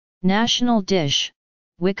National dish,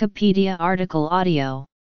 Wikipedia article audio.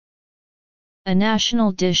 A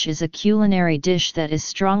national dish is a culinary dish that is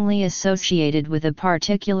strongly associated with a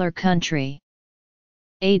particular country.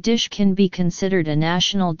 A dish can be considered a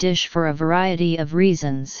national dish for a variety of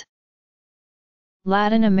reasons.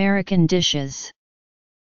 Latin American dishes.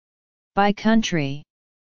 By country.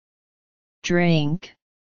 Drink.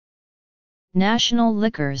 National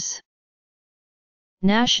liquors.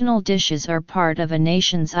 National dishes are part of a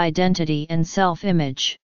nation's identity and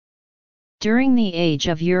self-image. During the age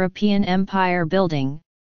of European empire building,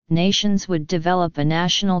 nations would develop a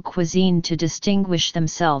national cuisine to distinguish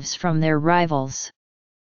themselves from their rivals.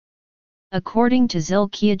 According to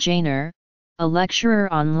Zilkia Janer, a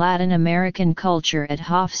lecturer on Latin American culture at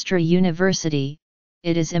Hofstra University,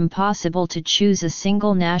 it is impossible to choose a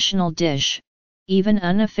single national dish, even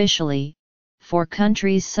unofficially, for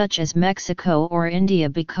countries such as Mexico or India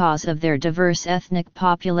because of their diverse ethnic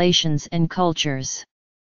populations and cultures.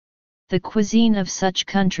 The cuisine of such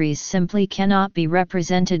countries simply cannot be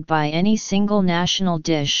represented by any single national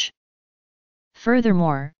dish.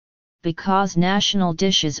 Furthermore, because national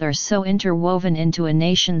dishes are so interwoven into a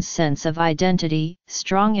nation's sense of identity,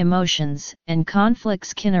 strong emotions and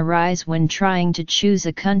conflicts can arise when trying to choose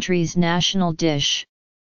a country's national dish.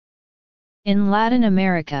 In Latin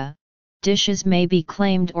America, dishes may be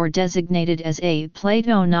claimed or designated as a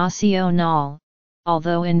plato nacional,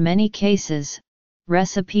 although in many cases,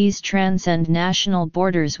 recipes transcend national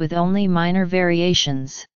borders with only minor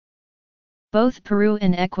variations. Both Peru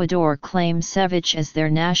and Ecuador claim ceviche as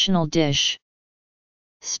their national dish.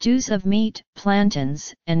 Stews of meat,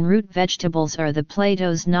 plantains, and root vegetables are the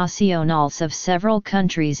platos nacionales of several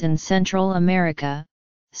countries in Central America,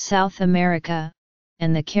 South America,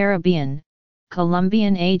 and the Caribbean.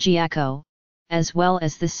 Colombian ajiaco, as well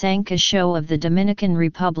as the sancocho of the Dominican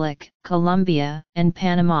Republic, Colombia, and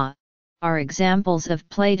Panama, are examples of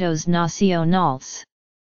platos nacionales.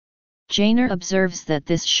 Janer observes that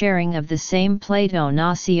this sharing of the same plato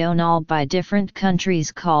nacional by different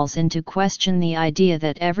countries calls into question the idea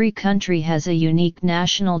that every country has a unique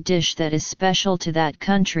national dish that is special to that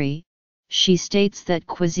country. She states that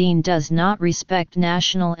cuisine does not respect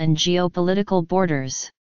national and geopolitical borders.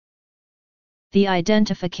 The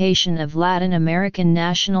identification of Latin American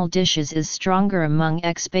national dishes is stronger among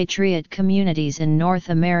expatriate communities in North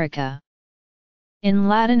America. In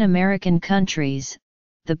Latin American countries,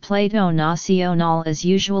 the plato nacional is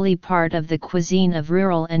usually part of the cuisine of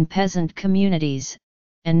rural and peasant communities,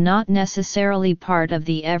 and not necessarily part of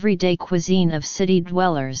the everyday cuisine of city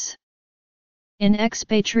dwellers. In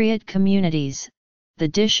expatriate communities, the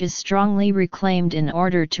dish is strongly reclaimed in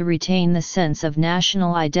order to retain the sense of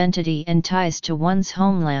national identity and ties to one's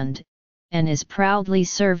homeland, and is proudly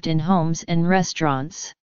served in homes and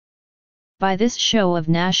restaurants. By this show of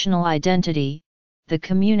national identity, the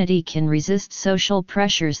community can resist social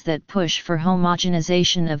pressures that push for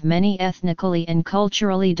homogenization of many ethnically and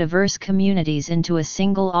culturally diverse communities into a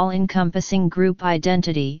single all-encompassing group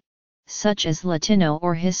identity, such as Latino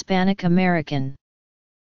or Hispanic American.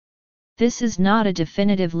 This is not a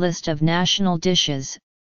definitive list of national dishes,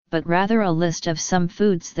 but rather a list of some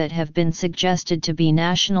foods that have been suggested to be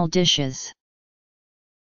national dishes.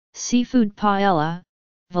 Seafood paella,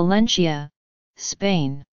 Valencia,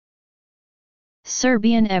 Spain.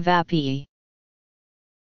 Serbian evapii.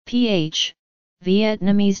 Ph.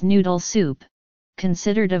 Vietnamese noodle soup,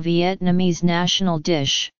 considered a Vietnamese national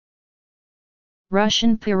dish.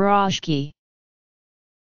 Russian pirozhki.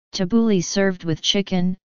 Tabbouleh served with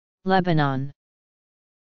chicken, Lebanon.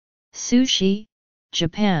 Sushi,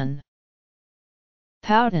 Japan.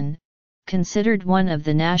 Powton, considered one of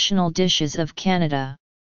the national dishes of Canada.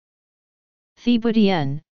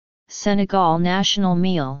 Thiboudienne, Senegal national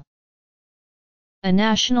meal. A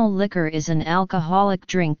national liquor is an alcoholic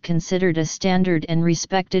drink considered a standard and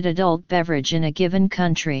respected adult beverage in a given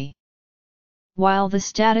country. While the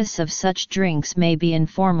status of such drinks may be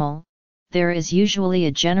informal, there is usually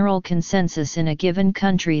a general consensus in a given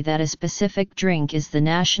country that a specific drink is the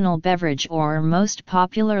national beverage or most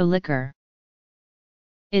popular liquor.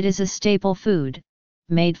 It is a staple food,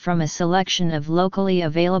 made from a selection of locally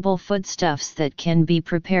available foodstuffs that can be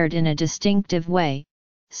prepared in a distinctive way,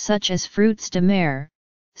 such as fruits de mer,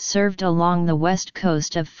 served along the west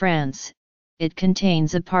coast of France. It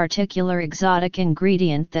contains a particular exotic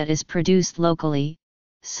ingredient that is produced locally,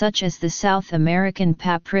 such as the South American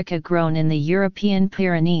paprika grown in the European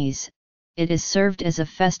Pyrenees. It is served as a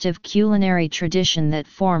festive culinary tradition that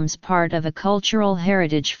forms part of a cultural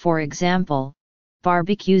heritage, for example,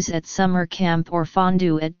 barbecues at summer camp or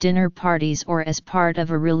fondue at dinner parties, or as part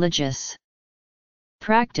of a religious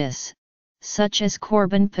practice, such as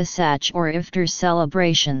Korban Pesach or Iftar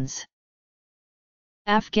celebrations.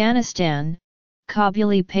 Afghanistan,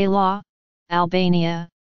 Kabuli Paylah, Albania,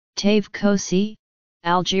 Tave Kosi,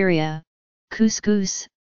 Algeria, Couscous,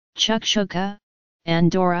 Chukshuka,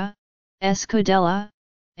 Andorra, Escudella,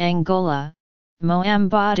 Angola,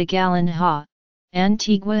 Moamba de Galinha,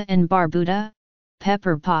 Antigua and Barbuda,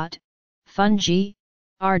 Pepper pot, Fungi,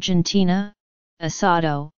 Argentina,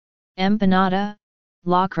 Asado, Empanada,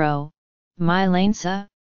 Lacro, Milanesa,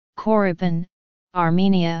 Korriban,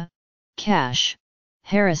 Armenia, Cash,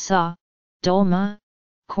 Harissa, Dolma,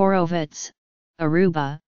 Korovets,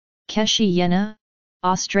 Aruba, Keshiena,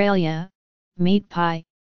 Australia, Meat pie,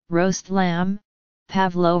 Roast lamb,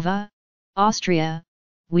 Pavlova, Austria,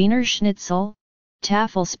 Wiener Schnitzel,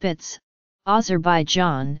 Tafelspitz,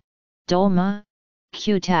 Azerbaijan, Dolma,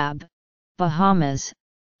 Kutab, Bahamas,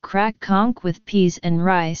 Crack conch with peas and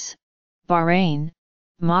rice, Bahrain,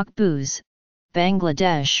 Makbuz,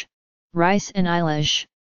 Bangladesh, Rice and Eilish,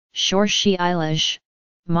 Shorshi Eilish,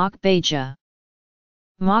 Makbeja.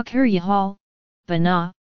 Makhir Yahal,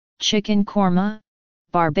 Bana, Chicken Korma,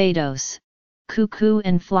 Barbados, Cuckoo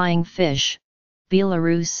and Flying Fish,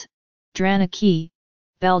 Belarus, Draniki,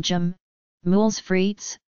 Belgium, Moules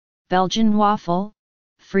frites, Belgian waffle,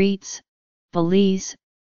 frites, Belize,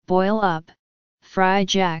 Boil up, Fry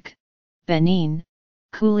jack, Benin,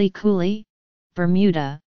 Kuli Kuli,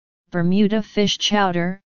 Bermuda, Bermuda fish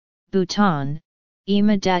chowder, Bhutan,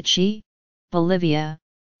 Imadachi, Bolivia,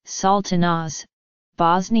 Sultanaz,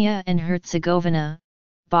 Bosnia and Herzegovina,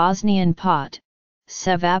 Bosnian pot,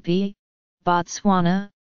 Sevapi, Botswana,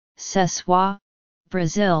 Seswa,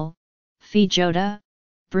 Brazil, Feijoada,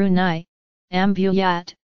 Brunei,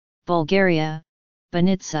 Ambuyat, Bulgaria,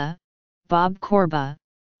 Banitsa, Bob Korba,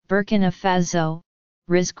 Burkina Faso,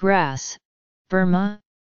 Rizgrass, Burma,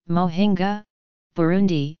 Mohinga,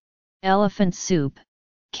 Burundi, elephant soup,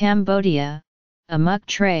 Cambodia, Amuk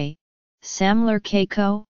tray, Samler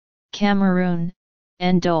Keiko, Cameroon,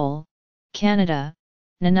 Endole, Canada,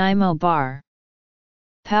 Nanaimo bar.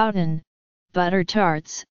 Powden, butter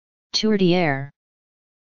tarts, tourtière.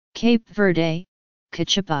 Cape Verde,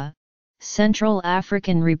 Cachipa, Central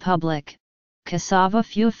African Republic, cassava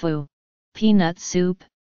fufu, peanut soup,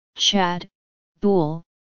 Chad, boule,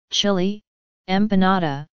 chili,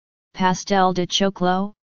 empanada, pastel de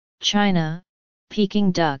choclo, China,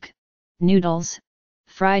 Peking duck, noodles,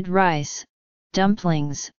 fried rice,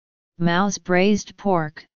 dumplings, Mao's braised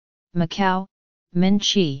pork, Macau,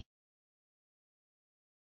 minchi.